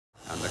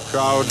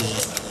crowd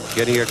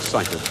getting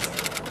excited.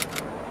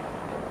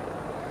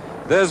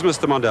 There's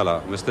Mr.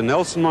 Mandela, Mr.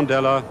 Nelson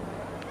Mandela,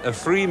 a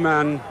free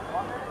man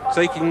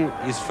taking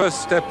his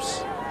first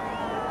steps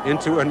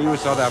into a new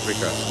South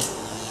Africa.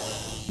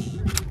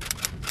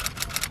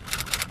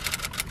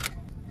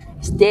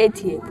 Stay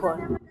here,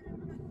 Paul.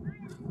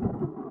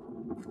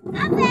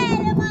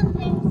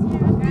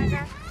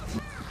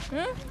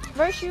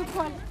 Where's you,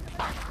 Paul?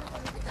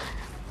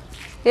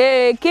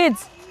 Hey,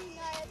 kids.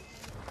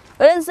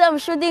 When's I'm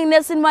shooting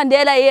Nelson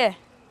Mandela here?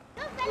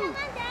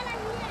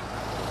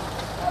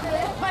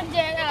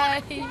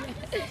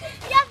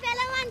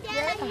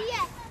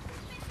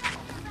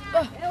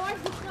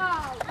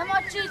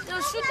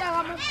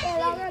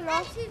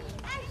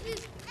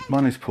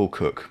 My name is Paul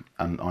Cook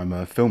and I'm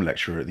a film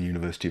lecturer at the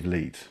University of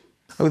Leeds.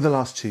 Over the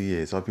last 2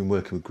 years I've been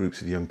working with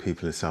groups of young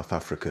people in South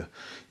Africa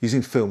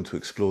using film to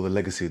explore the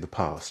legacy of the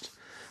past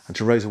and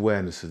to raise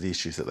awareness of the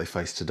issues that they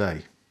face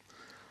today.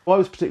 I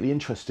was particularly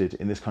interested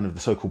in this kind of the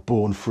so-called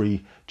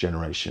born-free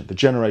generation, the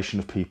generation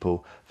of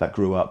people that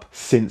grew up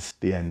since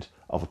the end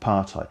of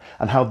apartheid,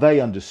 and how they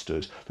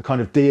understood the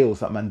kind of deals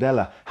that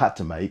Mandela had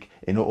to make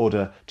in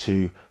order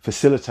to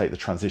facilitate the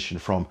transition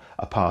from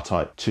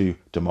apartheid to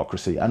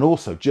democracy, and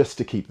also just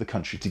to keep the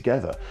country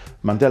together.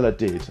 Mandela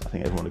did, I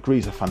think everyone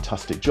agrees, a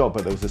fantastic job,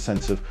 but there was a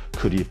sense of,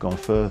 could he have gone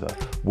further?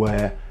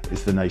 Where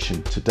is the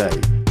nation today?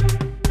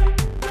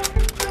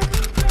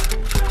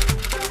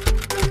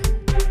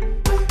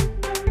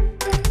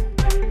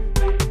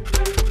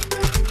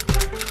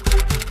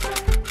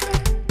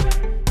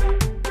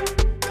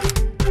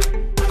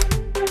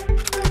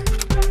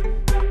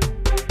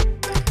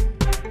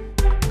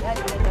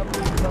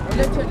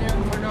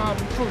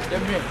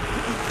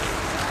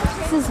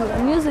 This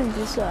is music,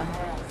 this one.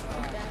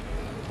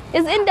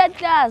 It's in that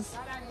class.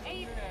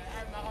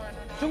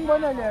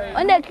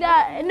 On that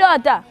class,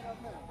 daughter.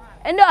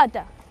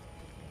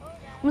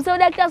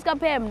 That class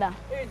kapemda.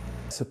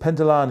 So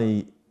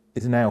Phendulani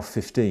is now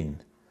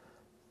 15,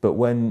 but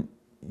when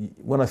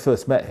I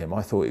first met him,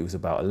 I thought he was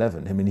about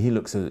 11. I mean, he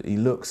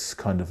looks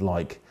kind of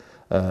like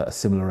a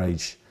similar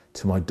age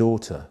to my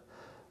daughter.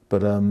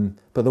 But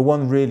the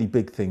one really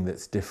big thing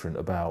that's different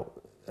about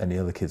any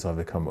other kids I've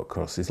ever come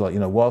across is, like, you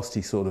know, whilst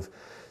he sort of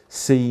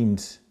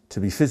seemed to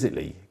be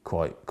physically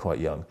quite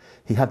young,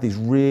 he had these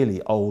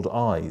really old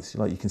eyes.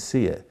 Like, you can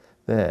see it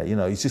there. You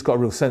know, he's just got a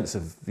real sense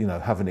of, you know,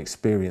 having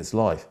experienced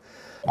life.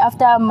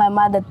 After my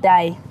mother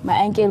died,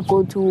 my uncle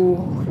go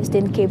to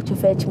Eastern Cape to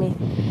fetch me.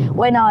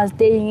 When I was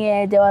staying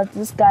here, there was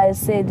this guy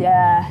said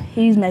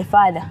he's my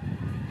father,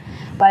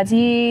 but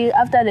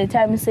after the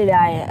time he said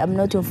I am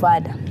not your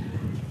father.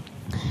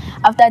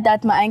 After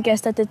that, my uncle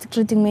started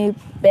treating me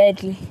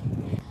badly.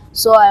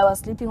 So I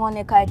was sleeping on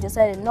a car. I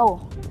decided,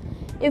 no,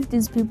 if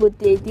these people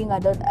they think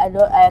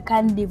I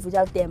can't live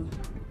without them,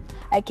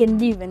 I can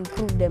live and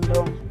prove them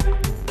wrong.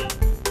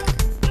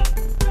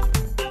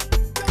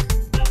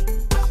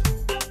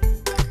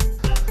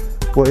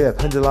 Well, yeah,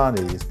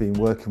 Phendulani has been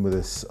working with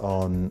us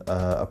on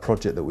a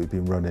project that we've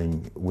been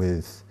running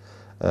with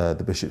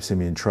the Bishop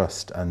Simeon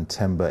Trust and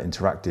Temba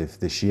Interactive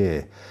this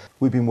year.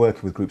 We've been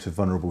working with groups of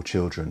vulnerable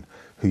children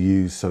who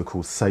use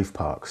so-called safe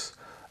parks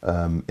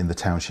in the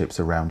townships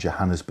around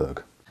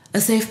Johannesburg.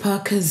 A safe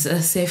park is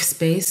a safe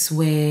space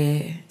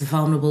where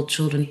vulnerable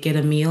children get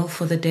a meal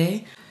for the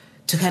day,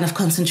 to kind of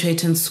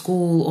concentrate in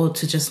school or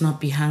to just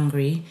not be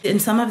hungry. In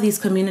some of these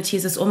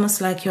communities, it's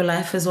almost like your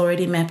life is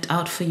already mapped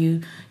out for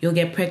you. You'll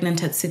get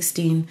pregnant at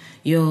 16,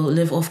 you'll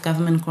live off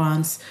government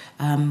grants,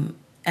 and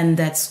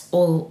that's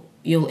all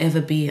you'll ever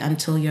be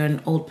until you're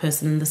an old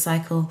person in the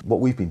cycle. What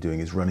we've been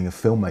doing is running a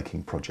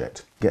filmmaking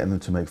project, getting them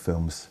to make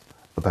films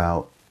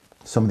about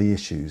some of the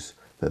issues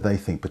that they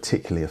think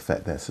particularly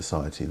affect their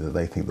society, that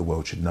they think the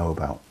world should know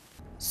about.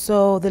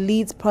 So the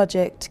Leeds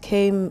project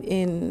came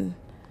in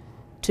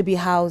to be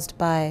housed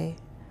by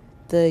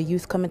the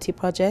Youth Committee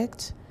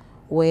project,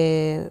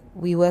 where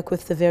we work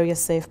with the various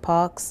safe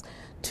parks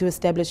to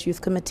establish youth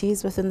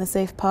committees within the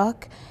safe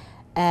park.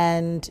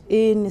 And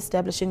in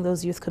establishing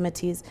those youth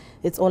committees,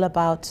 it's all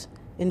about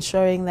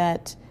ensuring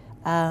that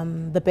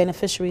the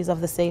beneficiaries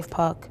of the safe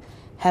park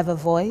have a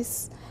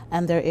voice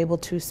and they're able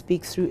to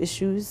speak through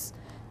issues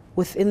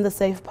within the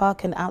safe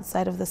park and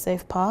outside of the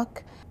safe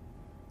park,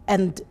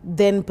 and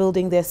then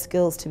building their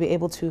skills to be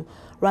able to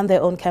run their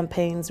own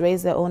campaigns,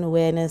 raise their own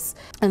awareness.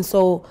 And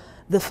so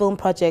the film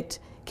project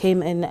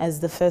came in as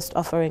the first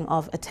offering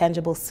of a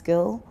tangible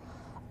skill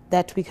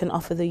that we can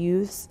offer the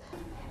youths.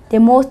 The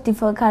most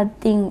difficult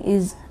thing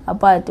is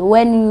about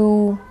when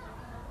you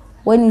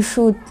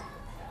shoot,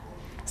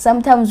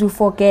 sometimes you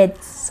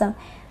forget.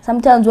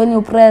 Sometimes when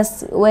you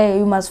press where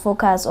you must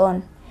focus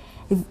on,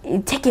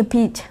 you take a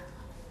pitch,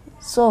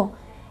 so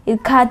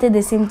it cut at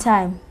the same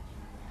time.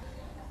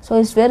 So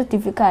it's very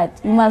difficult.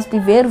 You must be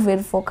very,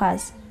 very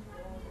focused.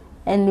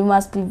 And you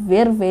must be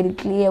very, very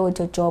clear with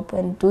your job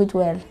and do it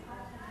well.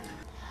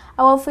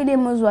 Our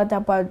freedom is what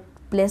about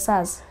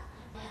blessers.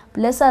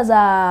 Blessers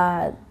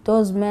are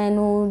those men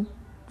who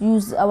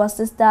use our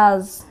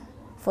sisters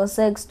for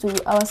sex.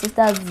 To our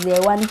sisters, they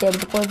want them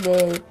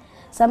because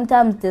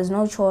sometimes there's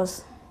no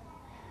choice.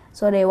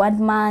 so they want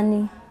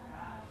money.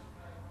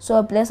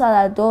 So blessers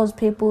are those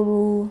people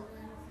who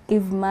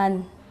give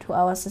money to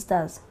our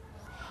sisters.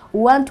 We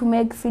want to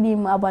make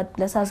film about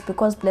blessers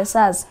because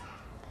blessers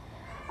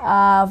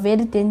are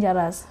very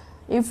dangerous.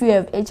 If you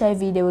have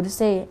HIV, they would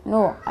say,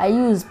 no, I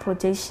use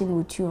protection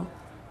with you,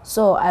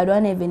 so I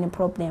don't have any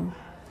problem.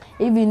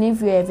 Even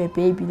if you have a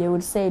baby, they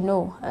would say,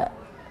 no,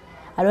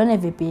 I don't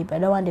have a baby, I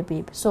don't want a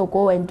baby, so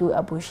go and do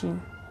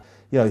abortion.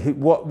 You know,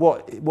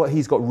 what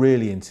he's got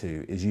really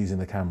into is using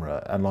the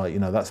camera, and like, you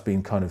know, that's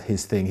been kind of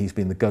his thing. He's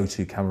been the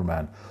go-to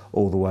cameraman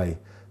all the way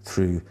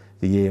through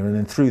the year, and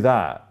then through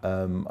that,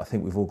 I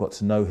think we've all got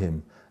to know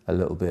him a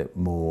little bit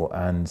more,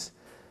 and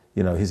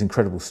you know, his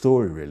incredible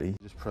story really.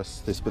 Just press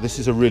this, but this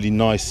is a really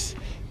nice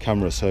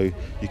camera, so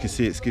you can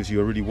see it gives you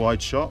a really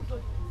wide shot.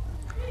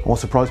 What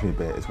surprised me a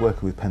bit is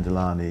working with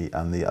Phendulani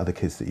and the other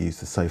kids that use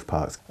the safe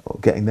parks,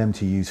 getting them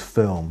to use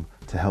film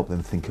to help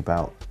them think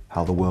about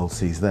how the world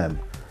sees them,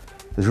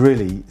 has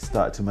really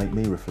started to make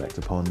me reflect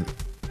upon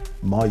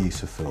my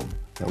use of film,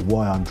 you know,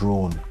 why I'm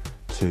drawn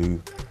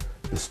to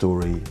the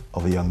story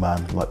of a young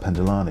man like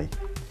Phendulani.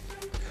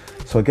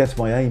 So I guess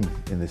my aim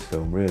in this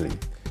film really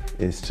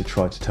is to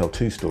try to tell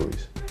two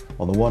stories.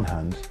 On the one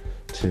hand,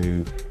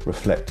 to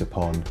reflect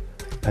upon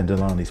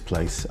Phendulani's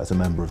place as a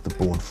member of the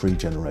born free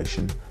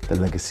generation, the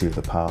legacy of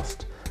the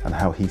past, and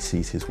how he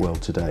sees his world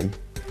today.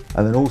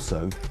 And then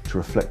also to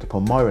reflect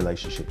upon my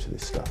relationship to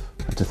this stuff,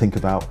 and to think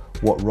about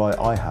what right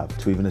I have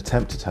to even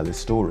attempt to tell his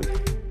story.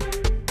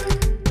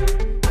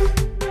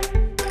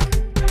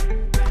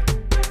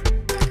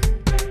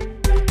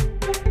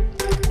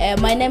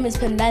 My name is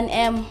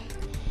Phendulani.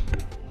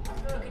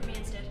 Look at me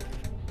instead.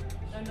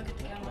 Don't look at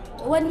the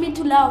camera. You want me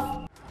to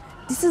laugh?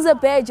 This is a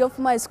badge of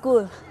my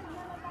school.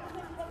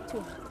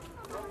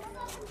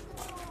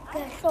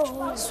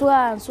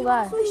 Sugan.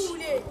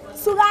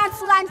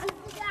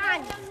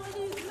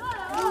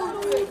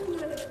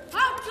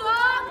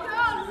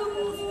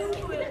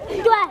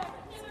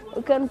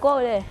 You can go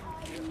there.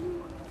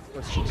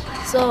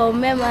 So,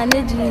 ma'am, I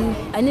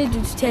need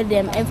you to tell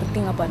them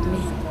everything about me.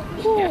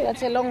 Oh,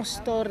 that's a long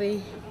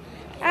story.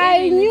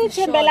 I knew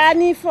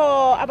Phendulani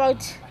for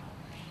about,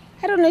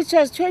 I don't know, it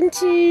was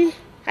 20.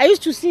 I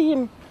used to see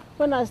him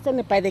when I was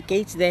standing by the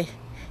gates there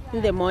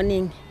in the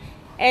morning.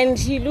 And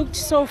he looked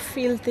so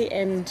filthy,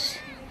 and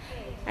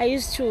I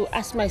used to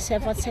ask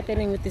myself what's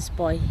happening with this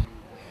boy.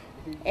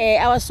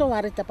 I was so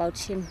worried about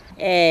him.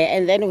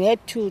 And then we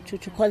had to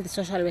call the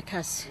social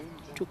workers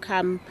to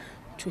come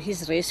to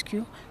his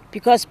rescue,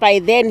 because by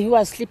then he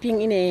was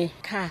sleeping in a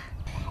car,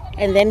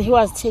 and then he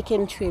was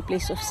taken to a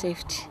place of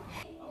safety.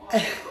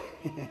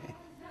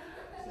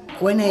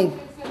 When I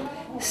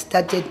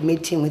started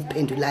meeting with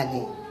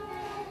Phendulani,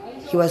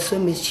 he was so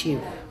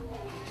mischievous,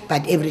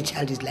 but every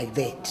child is like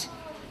that.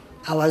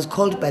 I was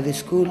called by the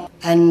school,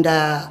 and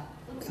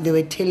they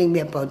were telling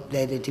me about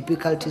the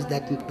difficulties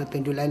that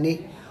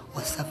Phendulani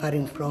was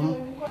suffering from.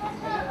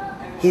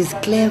 He's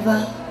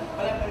clever,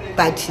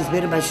 but he's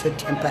very much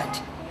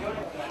short-tempered.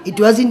 It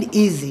wasn't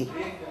easy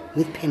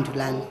with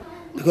Phendulani,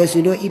 because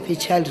you know, if a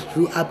child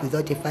grew up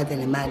without a father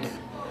and a mother,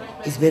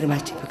 it's very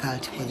much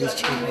difficult for these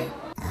children.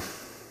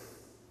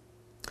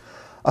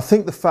 I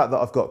think the fact that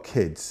I've got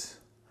kids,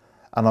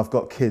 and I've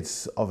got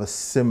kids of a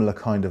similar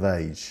kind of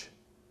age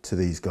to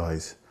these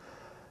guys,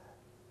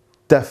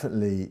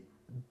 definitely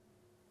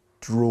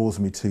draws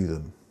me to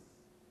them.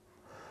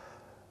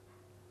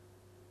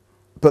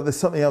 But there's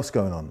something else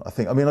going on, I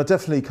think. I mean, I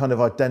definitely kind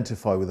of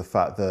identify with the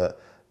fact that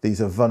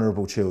these are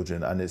vulnerable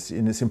children, and it's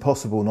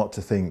impossible not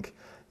to think,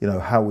 you know,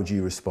 how would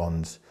you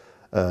respond?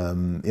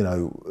 You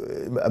know,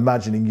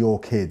 imagining your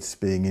kids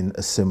being in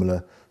a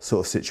similar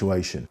sort of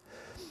situation.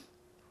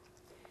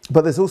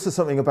 But there's also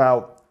something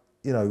about,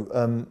 you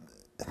know,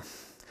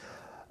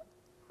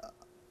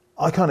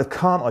 I kind of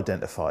can't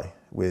identify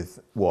with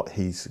what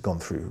he's gone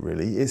through,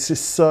 really. It's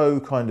just so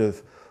kind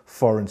of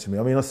foreign to me.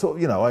 I mean, I sort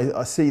of, you know,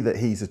 I see that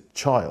he's a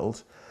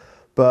child,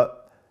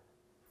 but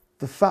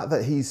the fact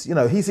that he's, you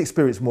know, he's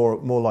experienced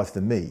more life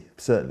than me,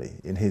 certainly,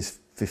 in his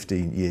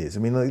 15 years. I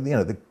mean, you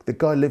know, the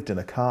guy lived in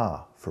a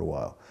car for a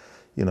while,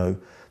 you know.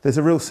 There's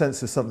a real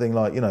sense of something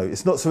like, you know,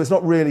 it's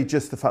not really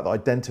just the fact that I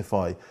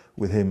identify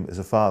with him as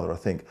a father, I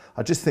think.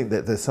 I just think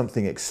that there's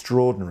something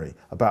extraordinary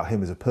about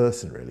him as a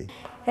person, really.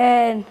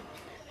 And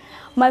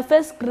my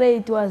first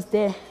grade was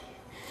there.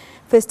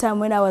 First time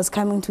when I was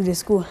coming to the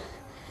school.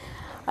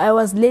 I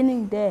was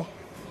learning there.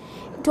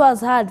 It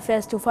was hard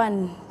first to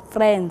find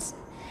friends.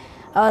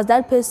 I was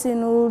that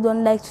person who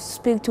don't like to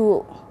speak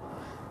to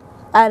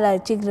other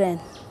children.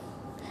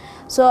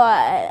 So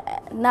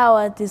now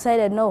I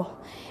decided, no,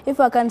 if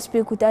I can't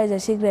speak with other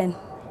children,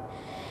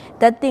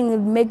 that thing will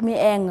make me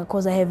angry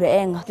because I have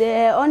anger.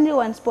 The only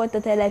one sport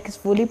that I like is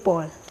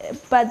volleyball.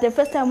 But the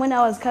first time when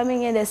I was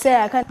coming in, they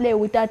said I can't play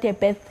without a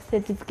birth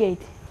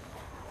certificate.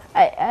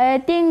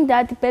 I think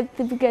that birth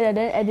certificate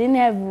I didn't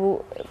have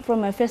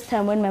from my first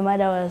time when my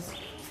mother was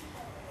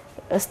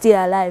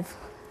still alive.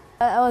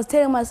 I was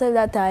telling myself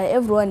that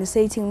everyone is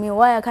saying to me,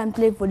 why I can't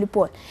play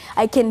volleyball.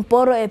 I can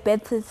borrow a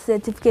birth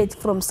certificate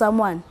from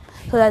someone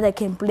so that I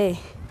can play.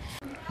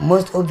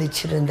 Most of the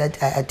children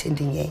that are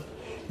attending here,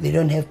 they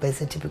don't have birth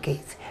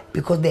certificates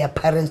because their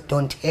parents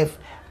don't have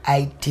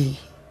ID.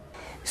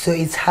 So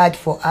it's hard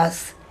for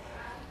us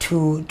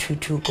to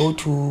go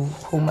to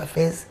Home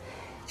Affairs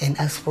and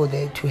ask for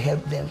them to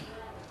help them.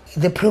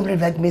 The problem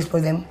that means for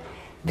them,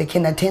 they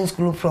can attend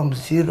school from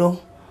 0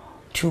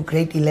 to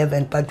grade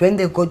 11, but when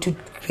they go to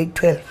grade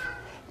 12,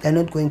 they're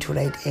not going to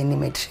write any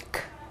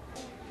matric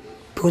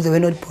because they were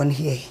not born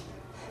here.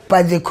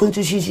 But the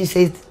Constitution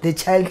says the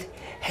child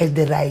has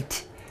the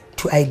right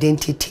to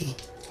identity.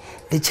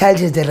 The child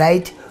has the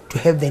right to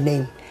have the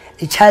name.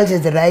 The child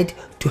has the right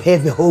to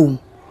have a home,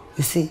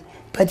 you see.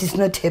 But it's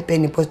not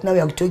happening because now we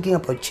are talking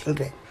about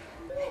children.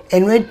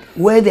 And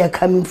where they are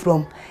coming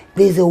from,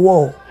 there's a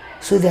war.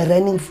 So they're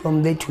running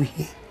from there to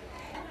here.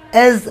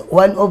 As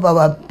one of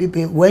our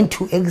people went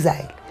to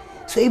exile,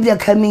 so if they're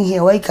coming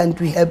here, why can't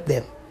we help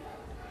them?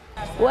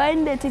 We're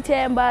in the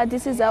Titemba.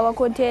 This is our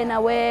container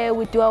where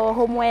we do our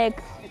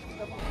homework.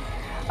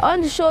 I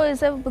want to show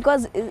you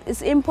because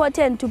it's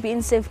important to be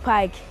in safe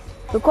park.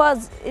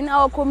 Because in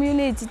our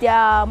community, there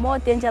are more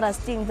dangerous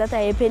things that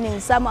are happening.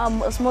 Some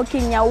are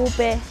smoking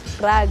nyaupe,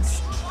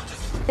 drugs.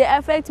 They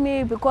affect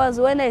me because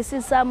when I see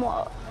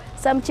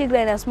some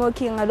children are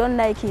smoking, I don't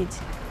like it.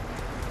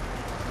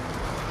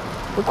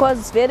 Because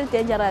it's very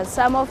dangerous.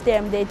 Some of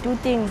them, they do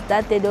things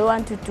that they don't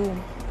want to do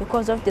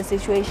because of the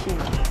situation.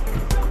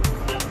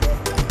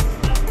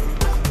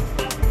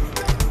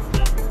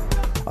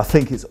 I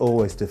think it's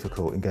always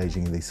difficult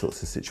engaging in these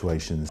sorts of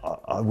situations.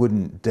 I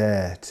wouldn't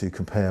dare to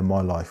compare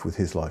my life with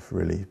his life,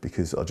 really,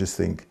 because I just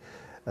think,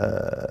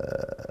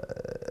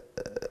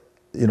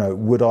 you know,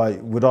 would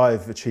I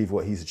have achieved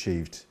what he's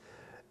achieved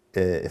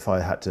if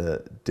I had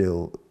to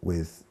deal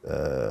with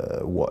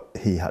what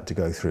he had to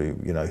go through?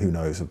 You know, who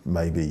knows?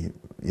 Maybe,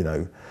 you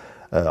know,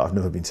 I've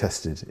never been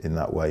tested in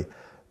that way,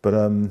 but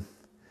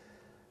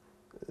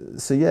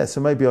so yeah, so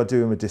maybe I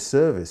do him a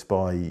disservice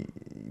by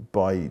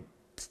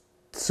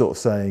sort of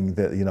saying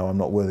that, you know, I'm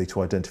not worthy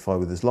to identify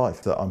with his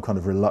life, that I'm kind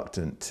of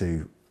reluctant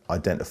to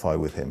identify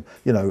with him,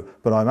 you know,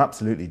 but I'm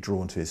absolutely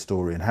drawn to his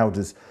story. And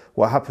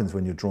what happens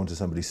when you're drawn to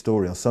somebody's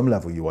story? On some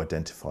level you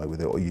identify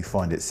with it or you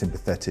find it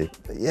sympathetic.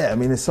 But yeah, I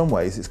mean, in some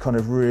ways it's kind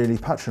of really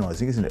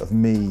patronising, isn't it, of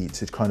me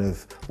to kind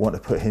of want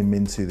to put him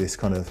into this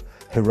kind of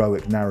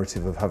heroic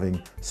narrative of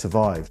having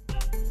survived.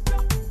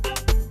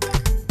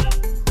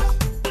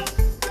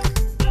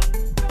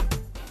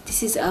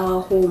 This is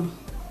our home.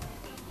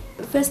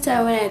 The first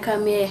time when I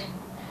come here,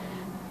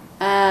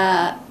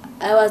 I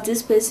was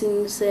this person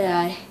who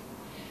say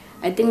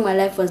I think my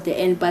life was the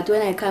end, but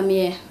when I come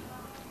here,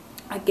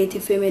 I get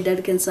a family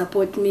that can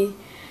support me.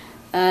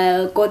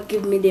 God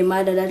give me the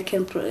mother that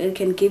can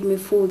give me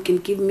food, can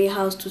give me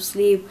house to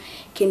sleep,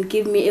 can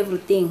give me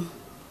everything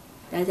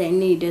that I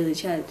need as a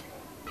child.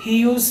 He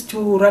used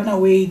to run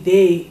away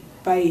there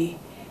by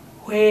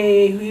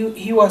where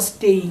he was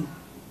staying.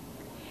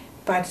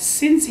 But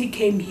since he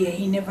came here,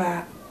 he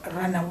never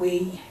ran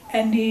away.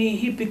 And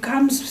he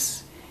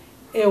becomes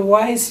a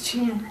wise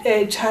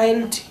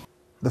child.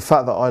 The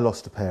fact that I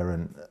lost a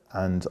parent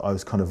and I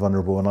was kind of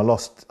vulnerable, and I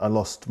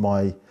lost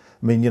my, I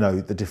mean, you know,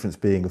 the difference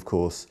being, of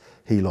course,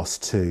 he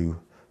lost 2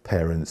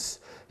 parents.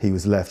 He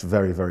was left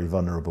very, very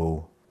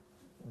vulnerable.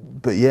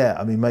 But yeah,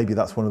 I mean, maybe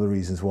that's one of the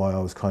reasons why I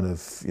was kind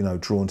of, you know,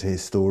 drawn to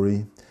his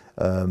story.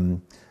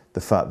 The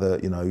fact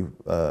that, you know,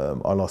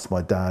 I lost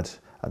my dad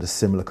at a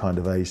similar kind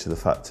of age to the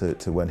fact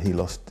to when he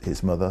lost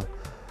his mother.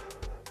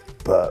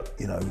 But,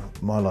 you know,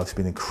 my life's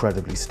been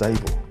incredibly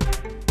stable.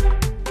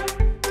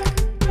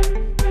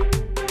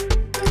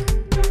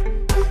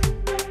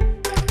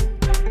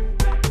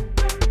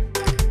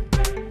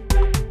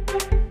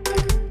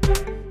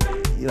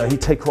 You know,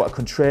 he'd take quite a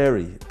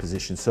contrary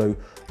position. So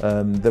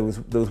there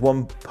was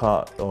one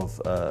part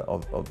of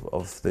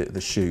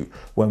the shoot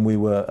when we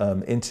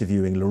were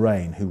interviewing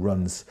Lorraine, who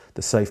runs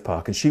the Safe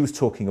Park, and she was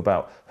talking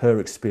about her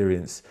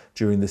experience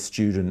during the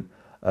student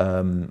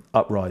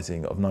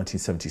uprising of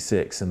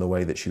 1976 and the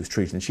way that she was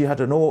treated. And she had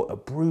a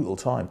brutal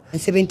time. In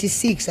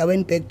 76, I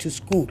went back to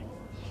school.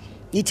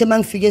 Ithe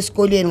mangifike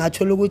esikoleni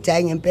ngathola ukuthi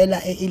hayi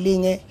ngempela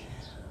ilinge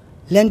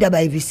lenda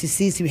by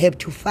VCCs we have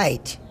to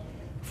fight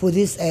for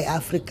these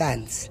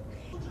Africans.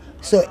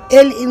 So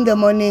early in the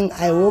morning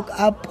I woke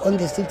up on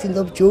the 16th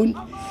of June.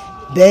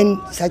 Then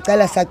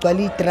saqala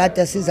sagcwala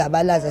idrata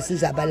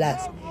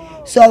sizabalaza.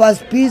 So I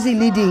was busy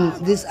leading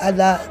these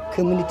other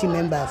community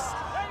members,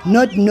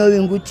 not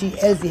knowing Gucci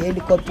as the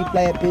helicopter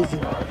flyer busy.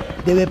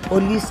 They were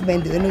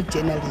policemen, they were not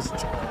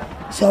journalists.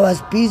 So I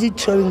was busy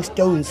throwing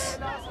stones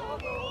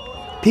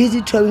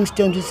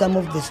to some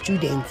of the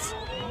students.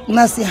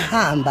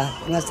 Masihamba,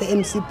 ngase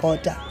MC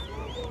Porter.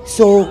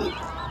 So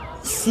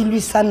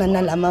silwisana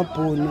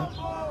nalamabhunu.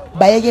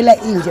 Bayekela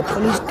inje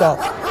police dog.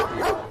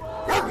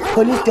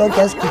 Police dog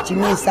just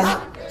gijimisa.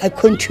 I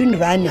continued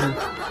running.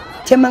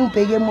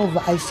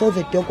 I saw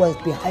the dog was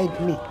behind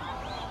me.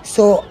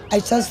 So I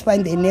just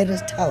find the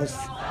nearest house.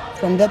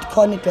 From that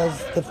corner, it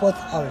was the 4th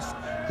house.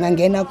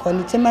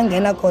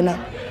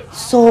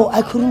 So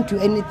I couldn't do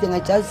anything. I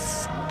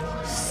just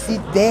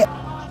sit there.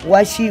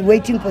 was she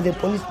waiting for the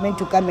policeman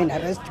to come and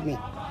arrest me.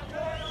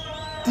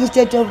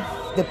 Instead of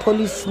the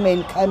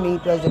policeman coming,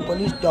 it was the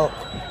police dog.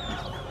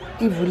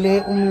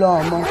 Ivule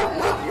umlomo.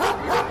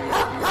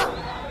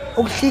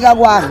 Ukushika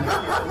kwami.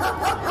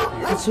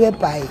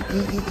 Iswebhayi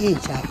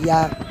itsha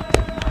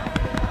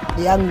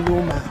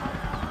yangiluma.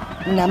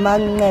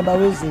 Namanceba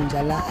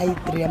wezinja la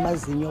ayi3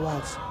 amazinyo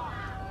wazo.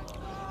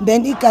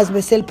 Then igazi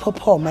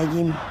beseliphophoma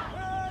yimi.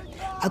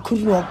 I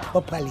couldn't walk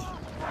properly.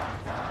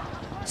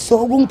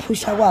 So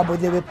ukungipusha kwabo,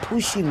 they were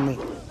pushing me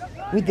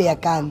with their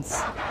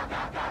guns.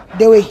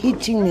 They were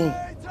hitting me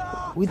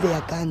with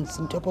their guns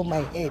on top of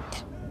my head.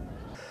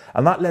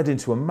 And that led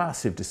into a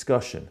massive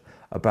discussion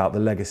about the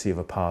legacy of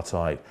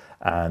apartheid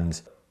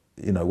and,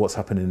 you know, what's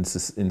happening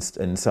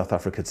in South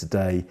Africa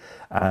today,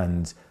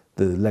 and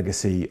the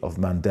legacy of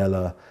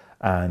Mandela,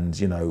 and,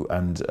 you know,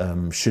 and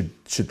should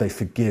they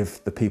forgive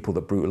the people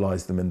that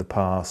brutalised them in the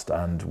past,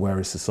 and where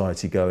is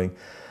society going?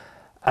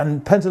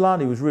 And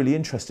Phendulani was really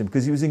interesting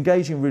because he was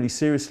engaging really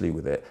seriously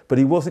with it, but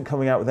he wasn't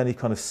coming out with any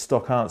kind of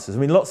stock answers. I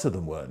mean, lots of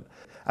them weren't.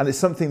 And it's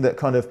something that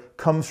kind of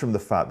comes from the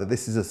fact that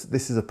this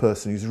is a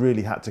person who's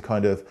really had to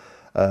kind of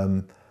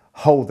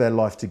hold their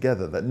life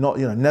together, that not,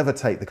 you know, never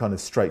take the kind of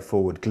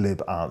straightforward,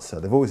 glib answer.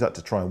 They've always had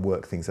to try and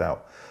work things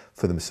out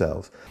for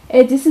themselves.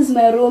 This is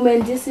my room,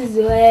 and this is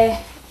where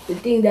the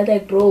thing that I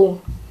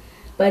grow,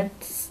 but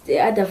the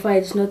other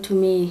part is not to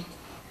me.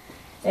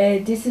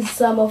 This is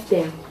some of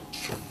them,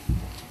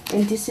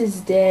 and this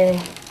is the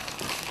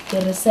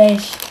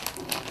research.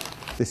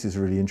 This is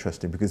really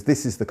interesting because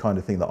this is the kind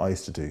of thing that I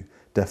used to do,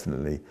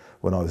 definitely,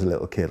 when I was a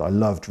little kid. I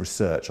loved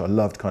research. I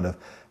loved kind of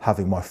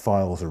having my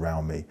files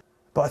around me.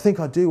 But I think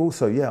I do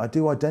also, yeah, I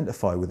do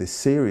identify with this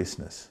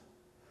seriousness.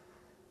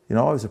 You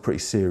know, I was a pretty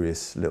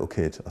serious little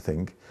kid, I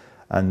think.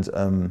 And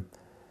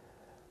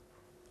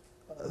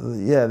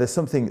yeah, there's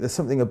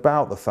something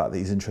about the fact that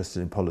he's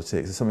interested in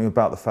politics. There's something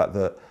about the fact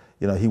that,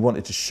 you know, he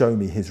wanted to show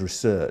me his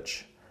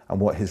research and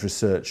what his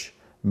research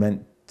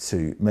meant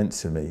to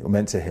me, or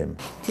meant to him.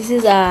 This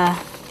is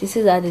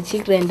the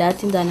children that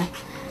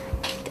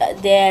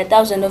there are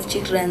thousands of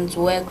children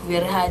work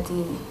very hard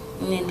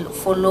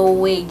for low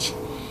wage,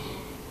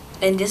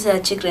 and these are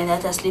children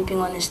that are sleeping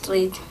on the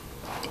street.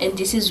 And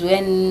this is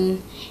when,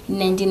 in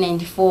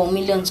 1994,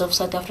 millions of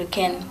South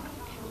Africans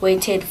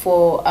waited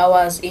for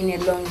hours in a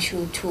long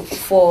queue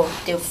for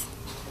the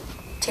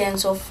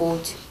tens of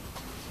votes.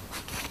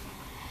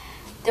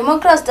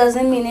 Democracy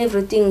doesn't mean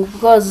everything,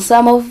 because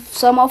some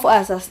of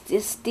us are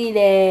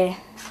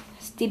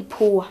still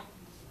poor.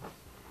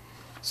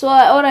 So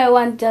all I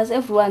want is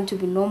everyone to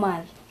be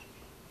normal.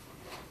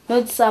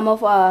 Not some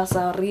of us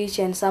are rich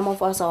and some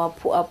of us are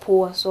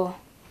poor. So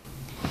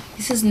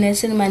this is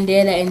Nelson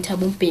Mandela and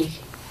Thabo Mbeki.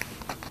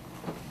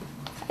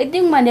 I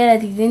think Mandela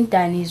didn't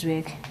done his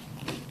work.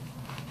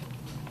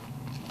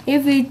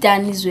 If he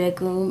done his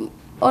work, all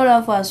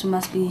of us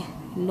must be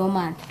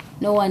normal.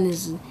 No one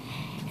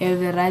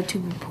have a right to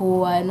be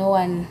poor.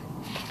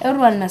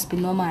 Everyone must be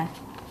normal.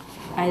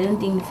 I don't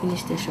think he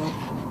finished the show.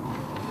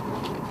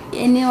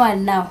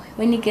 Anyone now,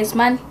 when he gets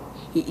money,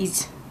 he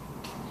eats.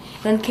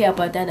 Don't care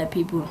about other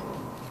people.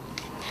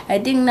 I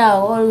think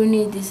now all we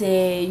need is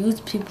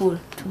youth people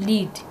to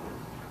lead.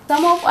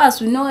 Some of us,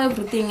 we know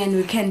everything and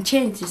we can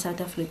change South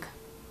Africa.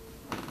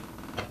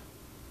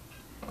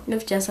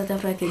 If just South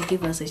Africa can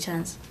give us a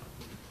chance.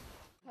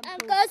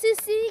 What do you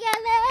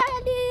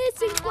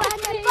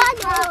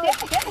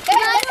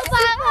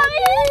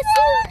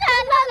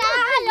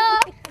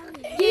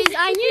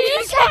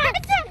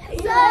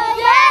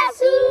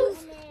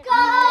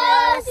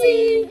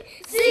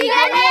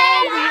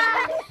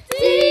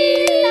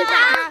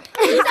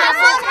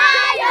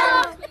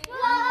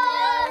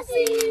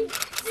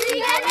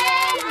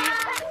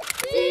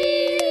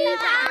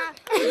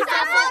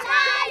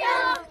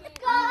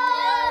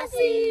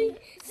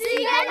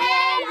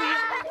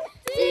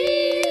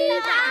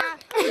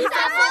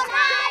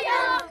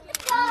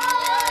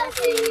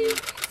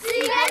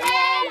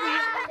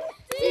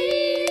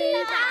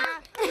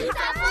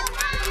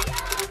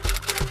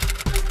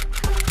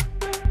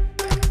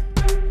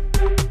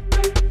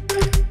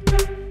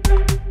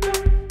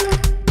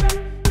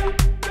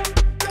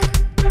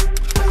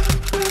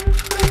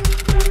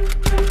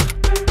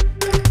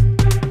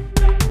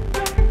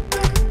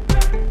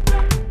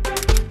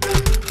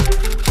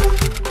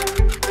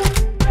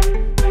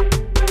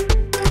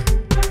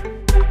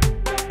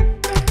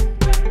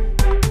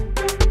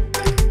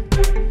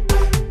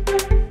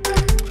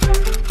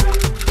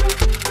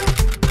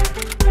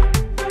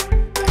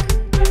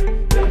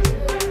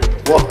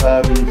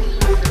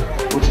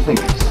think?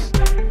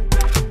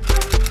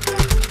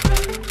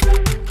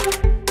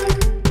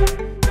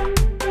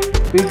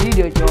 You did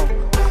your job.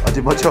 I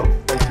did my job.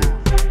 Thank you.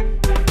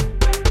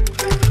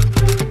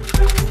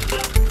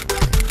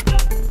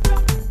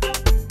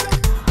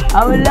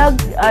 I would like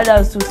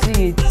others to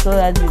see it so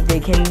that they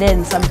can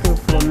learn something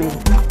from me,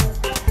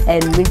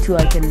 and me too,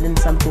 I can learn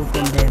something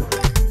from them.